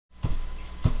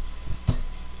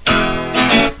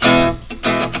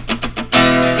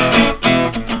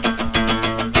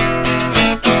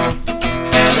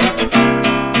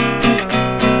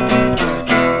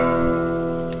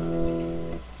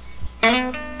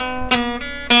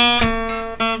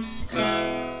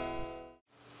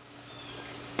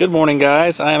Good morning,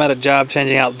 guys. I am at a job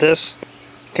changing out this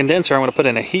condenser. I'm going to put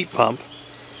in a heat pump.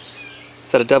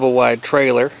 It's at a double wide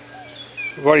trailer.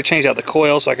 We've already changed out the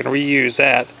coil so I can reuse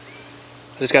that.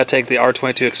 I just got to take the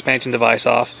R22 expansion device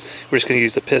off. We're just going to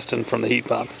use the piston from the heat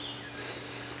pump.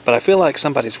 But I feel like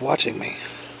somebody's watching me.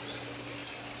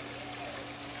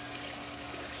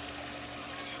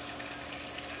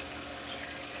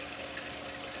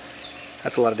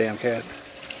 That's a lot of damn cats.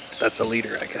 That's the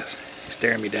leader, I guess. He's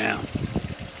staring me down.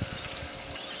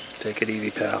 Take it easy,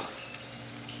 pal.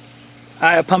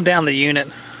 I pumped down the unit.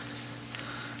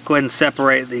 Go ahead and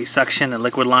separate the suction and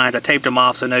liquid lines. I taped them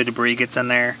off so no debris gets in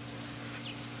there.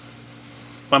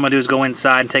 What I'm going to do is go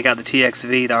inside and take out the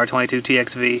TXV, the R22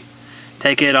 TXV.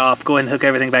 Take it off, go ahead and hook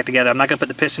everything back together. I'm not going to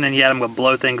put the piston in yet. I'm going to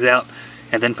blow things out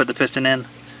and then put the piston in,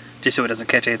 just so it doesn't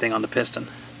catch anything on the piston.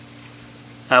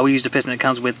 We used a piston that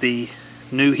comes with the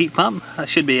new heat pump. It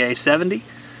should be a 70.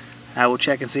 I will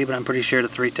check and see, but I'm pretty sure the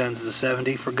 3 tons is a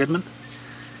 70 for Goodman.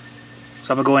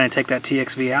 So I'm going to go in and take that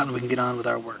TXV out and we can get on with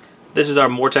our work. This is our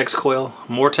Vortex coil.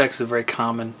 Vortex is a very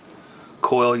common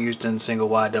coil used in single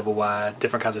wide, double wide,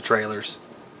 different kinds of trailers.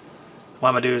 What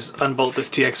I'm going to do is unbolt this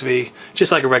TXV,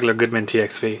 just like a regular Goodman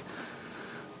TXV.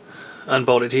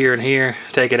 Unbolt it here and here,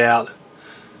 take it out.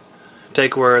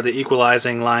 Take where the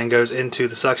equalizing line goes into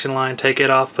the suction line, take it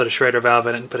off, put a Schrader valve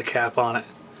in it, and put a cap on it.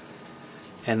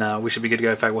 And we should be good to go.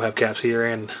 In fact, we'll have caps here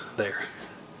and there.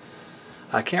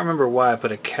 I can't remember why I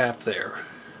put a cap there.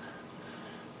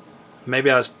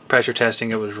 Maybe I was pressure testing,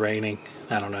 it was raining.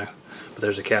 I don't know. But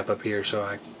there's a cap up here, so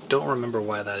I don't remember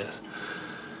why that is.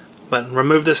 But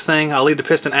remove this thing. I'll leave the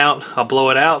piston out. I'll blow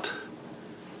it out.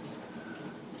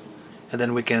 And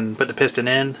then we can put the piston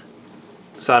in,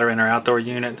 solder in our outdoor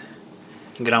unit,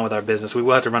 and get on with our business. We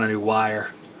will have to run a new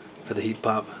wire for the heat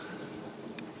pump.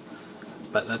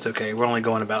 But that's okay. We're only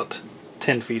going about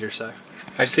 10 feet or so.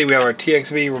 I see we have our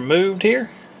TXV removed here.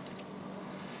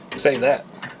 Save that.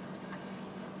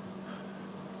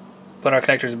 Put our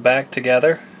connectors back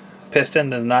together.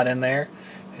 Piston is not in there.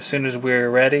 As soon as we're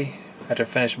ready, after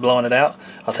finish blowing it out,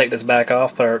 I'll take this back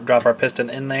off, drop our piston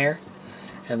in there,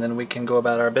 and then we can go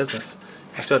about our business.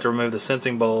 I still have to remove the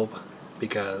sensing bulb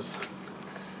because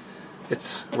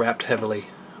it's wrapped heavily,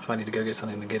 so I need to go get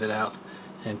something to get it out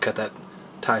and cut that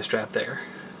tie strap there.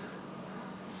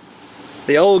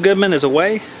 The old Goodman is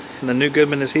away and the new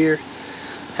Goodman is here.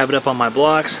 Have it up on my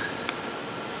blocks.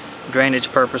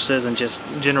 Drainage purposes and just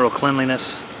general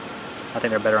cleanliness, I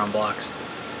think they're better on blocks.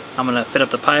 I'm going to fit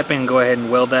up the piping and go ahead and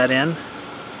weld that in,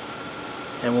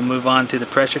 and we'll move on to the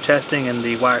pressure testing and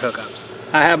the wire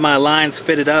hookups. I have my lines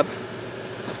fitted up,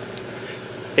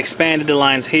 expanded the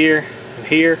lines here and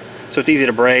here so it's easy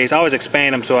to braze. I always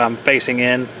expand them so I'm facing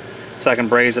in so I can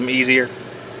braze them easier.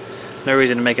 No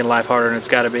reason to make it life harder than it's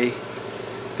got to be.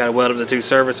 Got to weld up the 2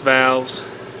 service valves.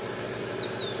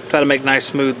 Try to make nice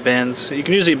smooth bends. You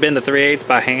can usually bend the 3/8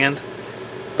 by hand,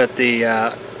 but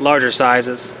the larger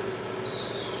sizes,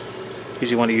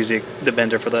 usually want to use the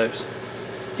bender for those.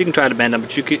 You can try to bend them,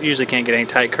 but you usually can't get any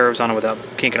tight curves on them without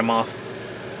kinking them off.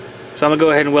 So I'm going to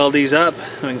go ahead and weld these up.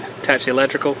 I'm going to attach the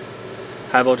electrical,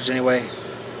 high voltage anyway,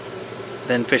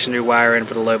 then fish a new wire in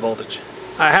for the low voltage.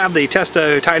 I have the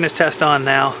Testo tightness test on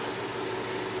now.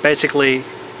 Basically,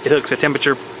 it hooks a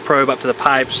temperature probe up to the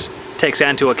pipes, takes that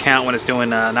into account when it's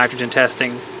doing nitrogen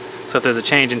testing. So if there's a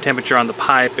change in temperature on the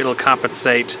pipe, it'll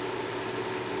compensate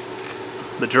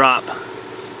the drop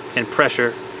in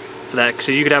pressure for that.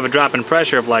 So you could have a drop in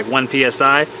pressure of like 1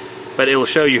 psi, but it will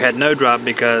show you had no drop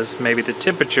because maybe the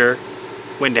temperature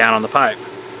went down on the pipe.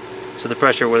 So the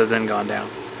pressure would have then gone down.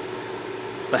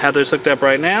 I have those hooked up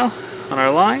right now on our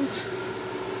lines.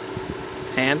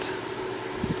 And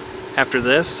after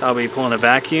this, I'll be pulling a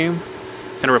vacuum.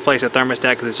 I'm going to replace a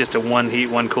thermostat because it's just a 1 heat,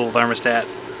 1 cool thermostat,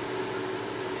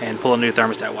 and pull a new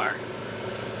thermostat wire.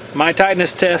 My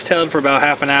tightness test held for about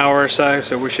half an hour or so,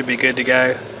 so we should be good to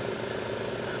go.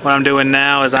 What I'm doing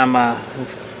now is I'm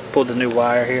pulled the new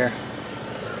wire here.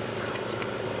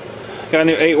 Got a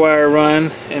new 8-wire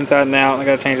run inside and out. I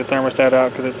got to change the thermostat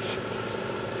out because it's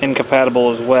incompatible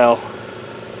as well.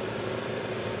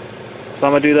 So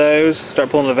I'm going to do those,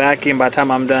 start pulling the vacuum. By the time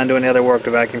I'm done doing the other work,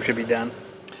 the vacuum should be done.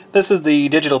 This is the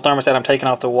digital thermostat I'm taking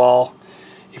off the wall.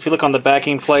 If you look on the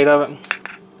backing plate of it,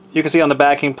 you can see on the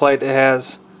backing plate it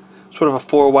has sort of a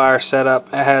 4-wire setup.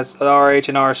 It has an RH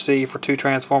and RC for 2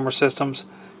 transformer systems,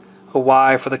 a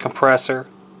Y for the compressor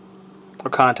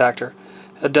or contactor,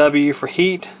 a W for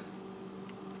heat,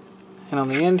 and on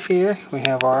the end here we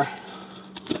have our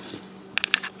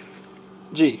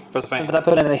G for the fan. If I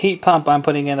put in a heat pump, I'm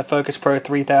putting in a Focus Pro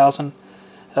 3000,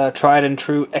 tried and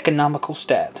true economical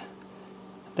stat.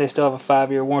 They still have a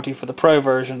 5-year warranty for the Pro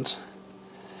versions.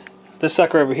 This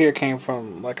sucker over here came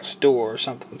from like a store or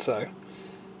something, so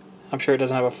I'm sure it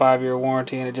doesn't have a 5-year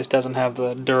warranty, and it just doesn't have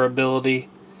the durability.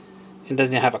 It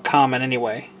doesn't have a comment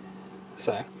anyway.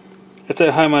 So it's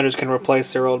so homeowners can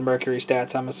replace their old mercury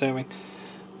stats, I'm assuming.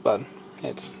 But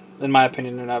it's, in my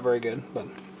opinion, they're not very good, but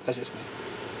that's just me.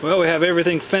 Well, we have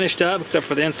everything finished up except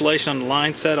for the insulation on the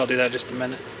line set. I'll do that in just a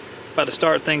minute. About to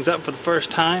start things up for the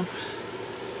first time.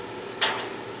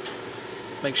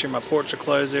 Make sure my ports are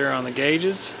closed there on the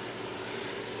gauges.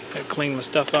 Gotta clean my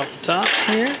stuff off the top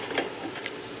here.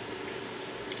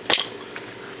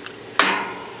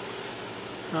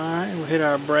 Alright, we'll hit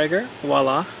our breaker.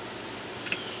 Voila.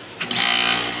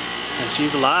 And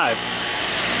she's alive.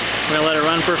 We're going to let her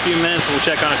run for a few minutes and we'll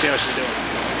check on her, see how she's doing.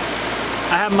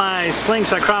 I have my sling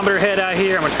psychrometer head out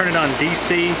here. I'm going to turn it on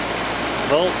DC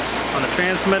volts on the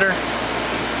transmitter.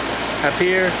 Up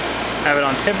here, I have it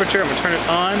on temperature. I'm going to turn it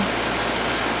on.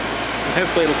 And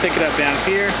hopefully it'll pick it up down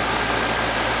here.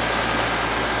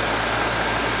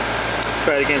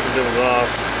 Try it again since it was off.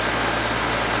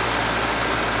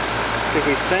 See if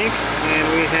we sync, and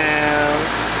we have,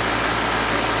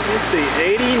 let's see,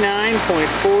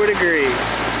 89.4 degrees.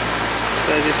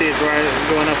 So as you see, it's right,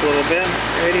 going up a little bit.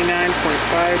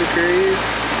 89.5 degrees.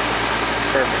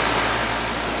 Perfect.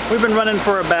 We've been running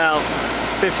for about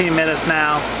 15 minutes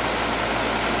now.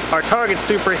 Our target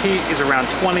superheat is around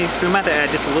 20, so we might have to add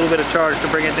just a little bit of charge to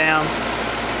bring it down.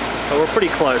 But we're pretty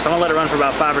close. I'm gonna let it run for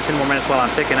about 5 or 10 more minutes while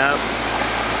I'm picking up.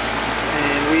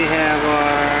 And we have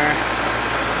our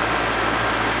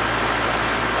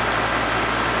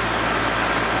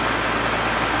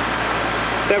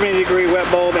 70-degree wet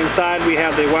bulb. Inside we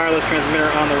have the wireless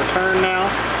transmitter on the return now.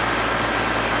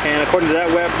 And according to that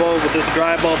wet bulb, with this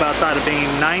dry bulb outside of being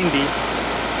 90,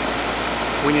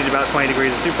 we need about 20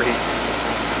 degrees of superheat.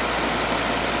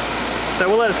 So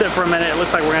we'll let it sit for a minute. It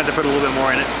looks like we're going to have to put a little bit more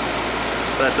in it,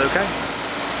 but that's okay.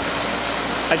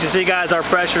 As you see, guys, our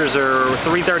pressures are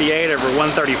 338 over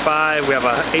 135. We have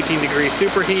a 18-degree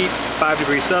superheat,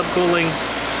 5-degree subcooling.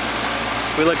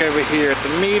 We look over here at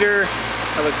the meter.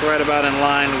 I look right about in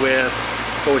line with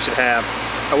what we should have.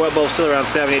 Our wet bulb's still around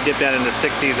 70. It dipped down into the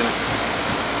 60s and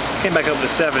came back up to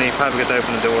 70, probably because I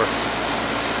opened the door.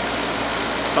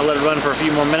 I'll let it run for a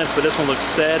few more minutes, but this one looks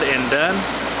set and done.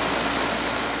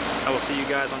 I will see you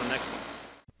guys on the next one.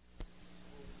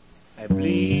 I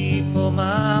bleed for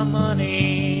my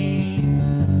money,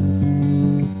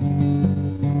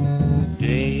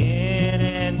 day in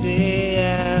and day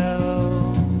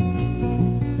out.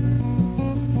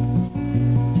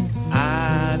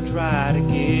 I try to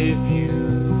give you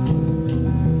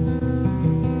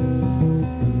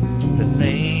the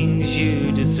things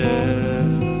you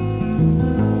deserve,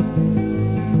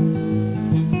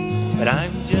 but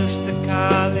I'm just a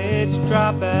college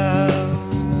dropout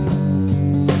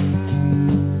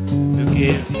who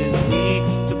gives his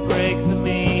weeks to break the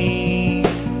mean,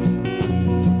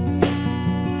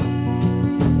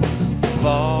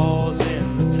 falls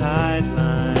in the tide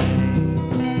line,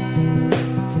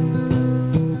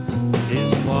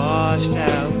 is washed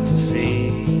out to sea.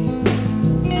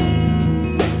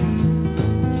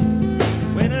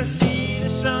 When I see the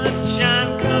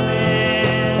sunshine coming,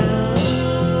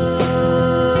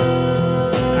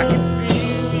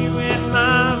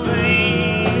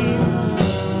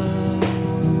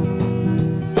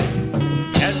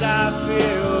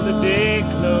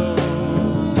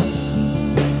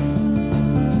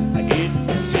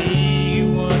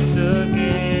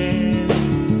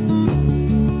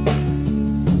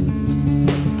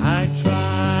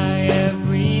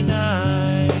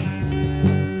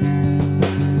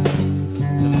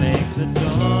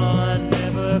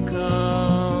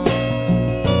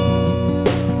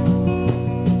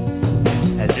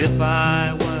 if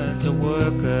I